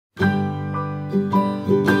Hi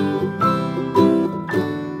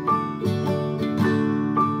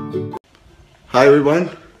everyone.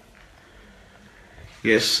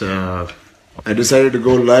 Yes, I decided to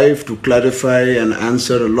go live to clarify and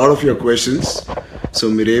answer a lot of your questions. So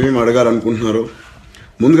మీరు ఏమేమి అడగాలనుకుంటున్నారో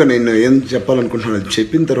ముందుగా నేను ఏం చెప్పాలనుకుంటున్నాను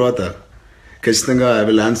చెప్పిన తర్వాత ఖచ్చితంగా I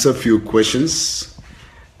will answer few questions.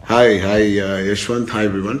 Hi Yashwant, hi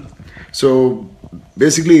everyone. So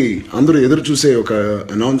basically అందరూ ఎదురు చూసే ఒక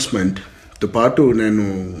అనౌన్స్మెంట్తో పాటు నేను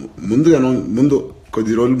ముందు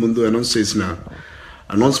కొద్ది రోజుల ముందు అనౌన్స్ చేసిన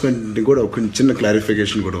అనౌన్స్మెంట్ని కూడా ఒక చిన్న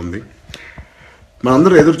క్లారిఫికేషన్ కూడా ఉంది.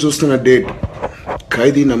 మనందరూ ఎదురు చూస్తున్న డేట్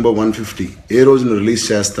ఖైదీ నంబర్ 150 ఏ రోజున రిలీజ్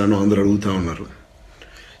చేస్తానో అందరూ అడుగుతూ ఉన్నారు.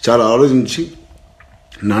 చాలా ఆలోచించి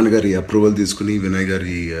నాన్నగారి అప్రూవల్ తీసుకుని వినయ్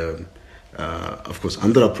గారి అఫ్కోర్స్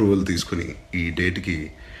అందరు అప్రూవల్ తీసుకుని ఈ డేట్కి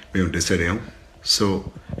మేము డిసైడ్ అయ్యాం. సో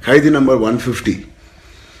ఖైదీ నంబర్ 150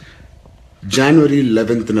 జనవరి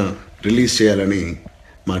 11th రిలీజ్ చేయాలని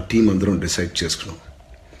మా టీం అందరం డిసైడ్ చేసుకున్నాం.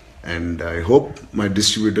 And I hope my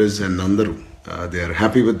distributors and Nandaru, they are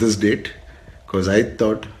happy with this date, because I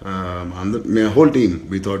thought, my whole team,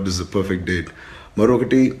 we thought this is a perfect date.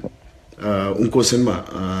 Marokati, unko cinema,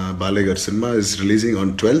 Balegar cinema is releasing on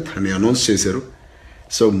 12th and announced chesaru.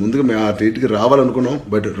 So munduga me aa date ki ravalannukunnam,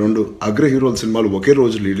 but rendu agra hero cinemalu oke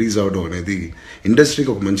roju release avadam anedi industry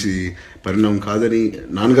ki oka manchi parinamam kaadani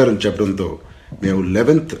naannagaru cheppడంతో మేము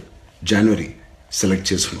 11th January select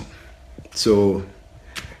చేసుకున్నాం. So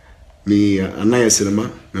మీ అన్నయ్య cinema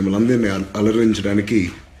మిమ్మల్ని అందరినీ అలరించడానికి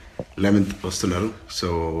 11th వస్తున్నారు. So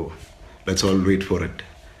let's all wait for it.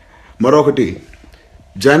 మరొకటి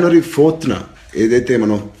జనవరి 4th ఏదైతే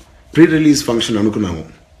మనం pre release function అనుకున్నామో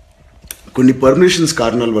కొన్ని పర్మిషన్స్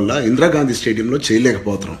కారణాల వల్ల ఇందిరాగాంధీ స్టేడియంలో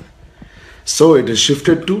చేయలేకపోతున్నాం. So it is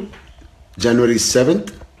shifted to January 7th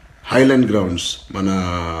Highland grounds, మన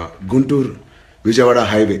గుంటూరు విజయవాడ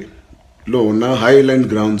హైవేలో ఉన్న హైలాండ్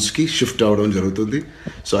గ్రౌండ్స్కి షిఫ్ట్ అవ్వడం జరుగుతుంది.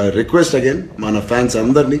 సో ఐ రిక్వెస్ట్ అగైన్ మన ఫ్యాన్స్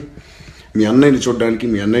అందరినీ మీ అన్నయ్యని చూడడానికి,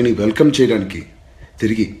 మీ అన్నయ్యని వెల్కమ్ చేయడానికి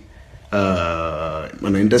తిరిగి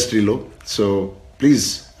మన ఇండస్ట్రీలో. So please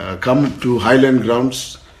come to Highland grounds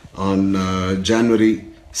on January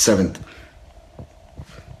 7th.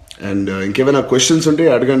 And ఇంకేమైనా క్వశ్చన్స్ ఉంటే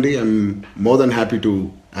అడగండి, I'm more than happy to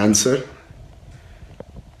answer.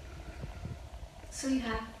 So you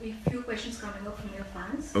have a few questions coming up from your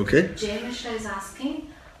fans. Okay. Jay Mishra is asking,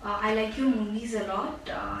 I like your movies a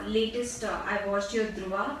lot. Latest I watched your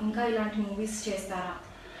Dhruva. Inka ilanti movies chestara?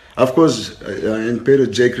 Of course, in పేరు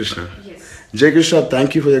జై Krishna. Yes. జై Krishna,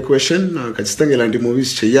 thank you for your question. ఖచ్చితంగా ఇలాంటి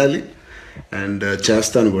movies చేయాలి and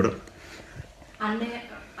చేస్తాను కూడా.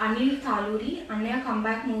 అనిల్ తాలూరి, అన్నయ్య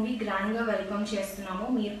comeback movie grand గా వెల్కమ్ చేస్తున్నాము,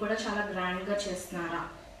 మీరు కూడా చాలా గ్రాండ్ గా చేస్తున్నారా?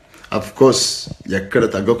 అఫ్ కోర్స్, ఎక్కడ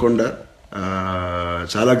తగ్గకుండా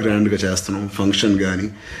చాలా గ్రాండ్గా చేస్తున్నాం. ఫంక్షన్ కానీ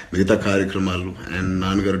మిగతా కార్యక్రమాలు. అండ్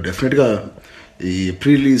నాన్నగారు డెఫినెట్గా ఈ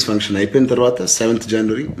ప్రీ రిలీజ్ ఫంక్షన్ అయిపోయిన తర్వాత 7th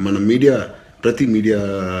January మన ప్రతి మీడియా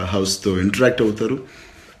హౌస్తో ఇంటరాక్ట్ అవుతారు.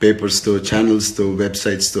 పేపర్స్తో, ఛానల్స్తో,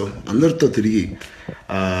 వెబ్సైట్స్తో అందరితో తిరిగి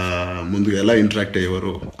ముందుగా ఎలా ఇంటరాక్ట్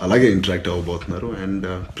అయ్యేవారో అలాగే ఇంటరాక్ట్ అవ్వబోతున్నారు. అండ్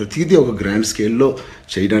ప్రతిదీ ఒక గ్రాండ్ స్కేల్లో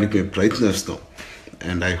చేయడానికి మేము ప్రయత్నిస్తాం.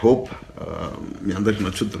 అండ్ ఐ హోప్ మీ అందరికి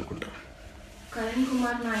నచ్చుద్ది అనుకుంటా. కరణ్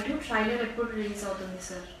కుమార్ నాయుడు, ట్రైలర్ ఎప్పుడు రిలీజ్ అవుతుంది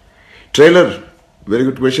sir? Trailer, very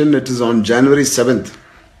good question. It is on January 7th.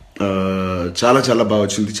 చాలా చాలా బాగా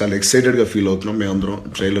వచ్చింది, చాలా ఎక్సైటెడ్గా ఫీల్ అవుతున్నాం మేము అందరం.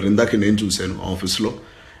 ట్రైలర్ ఇందాక నేను చూశాను ఆఫీస్లో.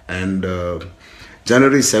 అండ్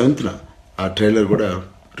January 7th ఆ ట్రైలర్ కూడా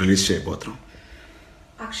రిలీజ్ చేయబోతున్నాం.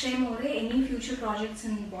 Akshay More, any future projects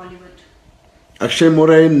in Bollywood? Akshay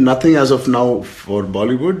More, nothing as of now for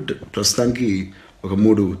Bollywood. ప్రస్తుతానికి ఒక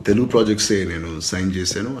 3 తెలుగు ప్రాజెక్ట్సే నేను సైన్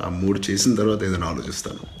చేశాను. ఆ 3 చేసిన తర్వాత ఏదైనా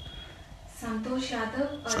ఆలోచిస్తాను.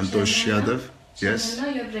 Santosh Yadav, yes.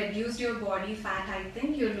 You have reduced your body fat. I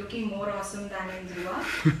think you're looking more awesome than in Dhruva.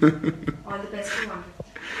 All the best to one.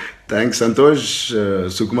 Thanks, Santosh.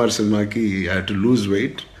 Sukumar Cinema-ki I had to lose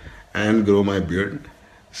weight and grow my beard.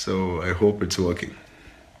 So I hope it's working.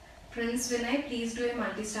 Prince Vinay, please do a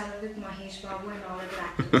multi-starrer with Mahesh Babu and all other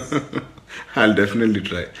actors. I'll definitely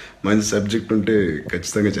try. మంచి subject ఉంటే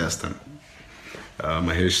ఖచ్చితంగా చేస్తాను.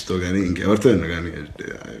 మహేష్తో కానీ ఇంకెవరితో కానీ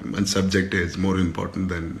మంచి subject is more important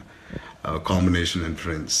then combination and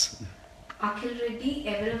friends. Akhil Reddy,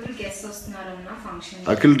 ఎవరెవరు guest వస్తున్నారన్న function?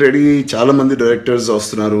 Akhil Reddy, చాలా మంది డైరెక్టర్స్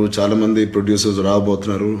వస్తున్నారు, చాలా మంది ప్రొడ్యూసర్స్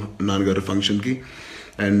రాబోతున్నారు నాన్నగారు ఫంక్షన్కి.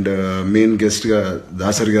 అండ్ మెయిన్ గెస్ట్గా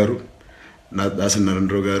దాసరి గారు, దాసరి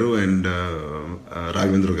నారాయణరావు గారు అండ్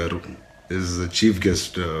రాఘవేంద్ర గారు ఈజ్ చీఫ్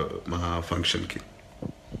గెస్ట్ మా ఫంక్షన్కి.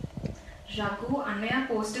 రఘు, అన్నయ్య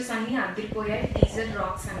పోస్టర్స్ అన్ని అదిరిపోయాయి, టీజర్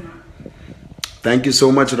రాక్స్ అన్న. Thank you so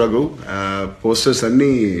much Raghu. Posters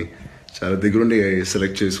అన్నీ చాలా దగ్గరుండి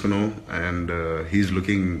సెలెక్ట్ చేసుకున్నాం. అండ్ హీఈస్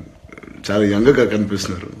లుకింగ్ చాలా యంగ్గా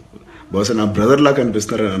కనిపిస్తున్నారు. బహుశా నా బ్రదర్ లా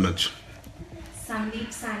కనిపిస్తున్నారు అని అనొచ్చు.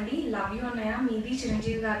 సందీప్ శాండీ, లవ్ యూ అన్నయ్య. మీది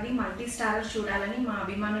చిరంజీవి గారిది మల్టీ స్టారర్ చూడాలని మా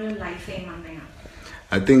అభిమానుల లైఫ్ ఏమన్నయ్య?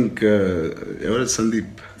 ఐ థింక్ ఎవరు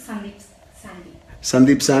Sandeep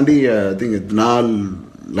Sandeep Sandy I think నా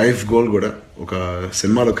లైఫ్ గోల్ కూడా ఒక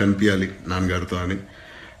సినిమాలో కనిపించాలి నాన్నగారితో అని.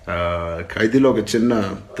 ఖైదీలో ఒక చిన్న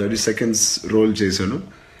 30 seconds రోల్ చేశాను.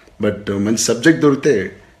 బట్ మంచి సబ్జెక్ట్ దొరికితే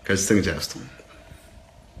ఖచ్చితంగా చేస్తాం.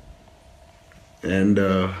 And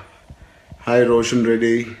hi Roshan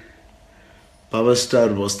Reddy, power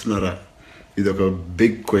star వస్తున్నారా? ఇది ఒక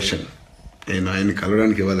బిగ్ క్వశ్చన్. నేను ఆయన్ని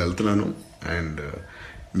కలవడానికి ఇవాళ వెళ్తున్నాను. అండ్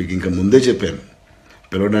మీకు ఇంకా ముందే చెప్పాను,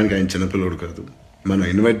 పిలవడానికి ఆయన చిన్నపిల్లడు కాదు. మన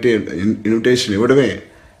ఇన్విటేషన్ ఇవ్వడమే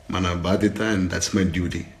మన బాధ్యత. And that's my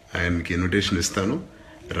duty. ఆయనకి ఇన్విటేషన్ ఇస్తాను.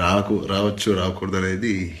 రావచ్చు రాకూడదు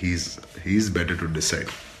అనేది he's better to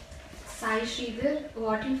decide. Sai Sridhar,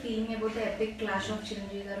 what you feeling about the epic clash of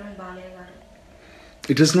Chiranjeevi గారు అండ్ బాలయ్య గారు?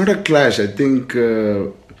 It is not a clash. I think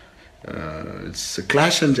it's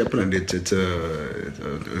clash అని చెప్పనండి. ఇట్స్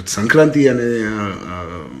సంక్రాంతి అనే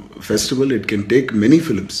festival it can take many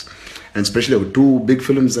films. And specially ఒక 2 big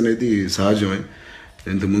films అనేది సహజమే.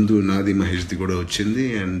 ఇంతకుముందు నాది మహేష్ది కూడా వచ్చింది.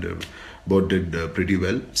 And boat did pretty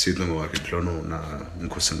well. Seethamma వాకిట్లోనూ నా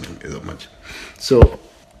ఇంకో సినిమా ఏదో మధ్య. సో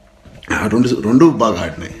రెండు బాగా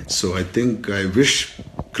ఆడినాయి. So I think I wish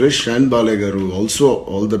Krish and Balayya గారు also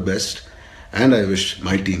all the best. And I wish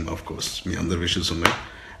my team of course. మీ అందరి విషెస్ ఉన్నాయి.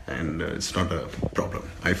 And it's not a problem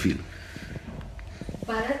I feel.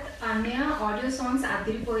 Bharat అన్నయ్య, ఆడియో సాంగ్స్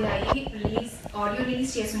అదిరిపోయాయి. ఆడియో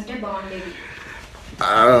రిలీజ్ చేస్తుంటే బాగుండేది.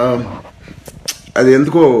 అది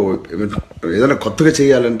ఎందుకో ఏదైనా కొత్తగా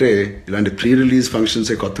చేయాలంటే ఇలాంటి ప్రీ రిలీజ్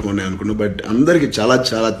ఫంక్షన్సే కొత్తగా ఉన్నాయి అనుకున్నాను. బట్ అందరికీ చాలా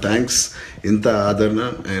చాలా థ్యాంక్స్ ఇంత ఆదరణ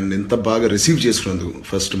అండ్ ఇంత బాగా రిసీవ్ చేసుకున్నందుకు.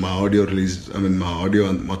 ఫస్ట్ మా ఆడియో రిలీజ్ మా ఆడియో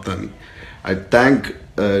మొత్తాన్ని I thank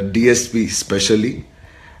DSP specially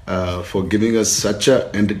for giving us such a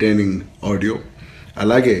entertaining audio.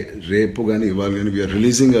 అలాగే రేపు కానీ ఇవాళ కానీ we are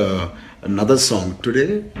releasing another song today.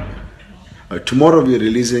 Tomorrow we are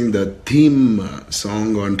releasing the theme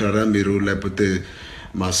song అంటారా మీరు, లేకపోతే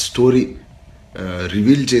మా స్టోరీ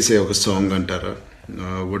రివీల్ చేసే ఒక సాంగ్ అంటారా?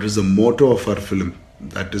 What is the motto of our film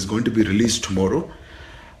that is going to be release tomorrow.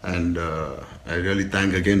 And I really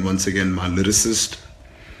thank once again my lyricist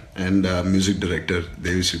and music director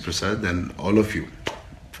Devi Prasad and all of you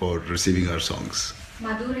for receiving our songs.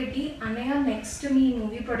 Madhu Reddy, Annaya, next me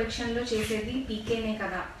movie production లో చేసేది పీకేనే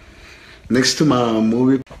కదా? Next మా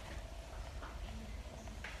movie.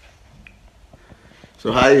 So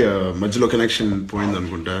hi, మధ్యలో connection పోయింది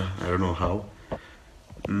అనుకుంటా. I don't know how.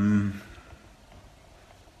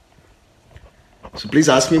 So please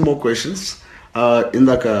ask me more questions.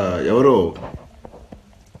 ఇందాక ఎవరో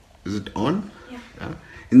is it on?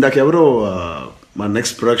 ఇందాక ఎవరో మా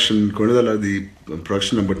నెక్స్ట్ ప్రొడక్షన్ కొనిదలది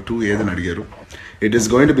ప్రొడక్షన్ నెంబర్ 2 ఏదని అడిగారు. It is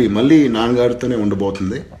going to be మళ్ళీ నాన్నగారితోనే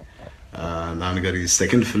ఉండబోతుంది. నాన్నగారి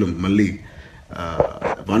సెకండ్ ఫిల్మ్ మళ్ళీ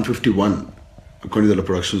 151 కొనిదల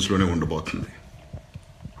ప్రొడక్షన్స్లోనే ఉండబోతుంది.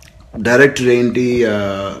 డైరెక్టర్ ఏంటి,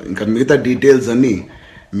 ఇంకా మిగతా డీటెయిల్స్ అన్నీ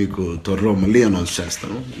మీకు త్వరలో మళ్ళీ అనౌన్స్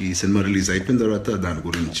చేస్తాను. ఈ సినిమా రిలీజ్ అయిపోయిన తర్వాత దాని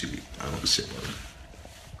గురించి అనౌన్స్ చేయాలి.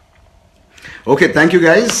 Okay, thank you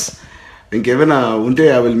guys. ఇంకేమైనా ఉంటే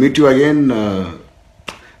I will meet you again.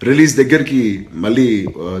 Release దగ్గరికి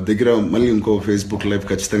మళ్ళీ ఇంకో ఫేస్బుక్ లైవ్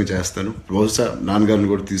ఖచ్చితంగా చేస్తాను. బహుశా నాన్నగారిని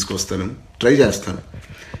కూడా తీసుకొస్తాను, ట్రై చేస్తాను.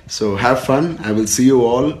 So have fun. I will see you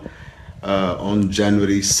all on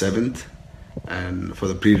January 7th and for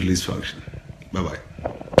the pre-release function. Bye bye.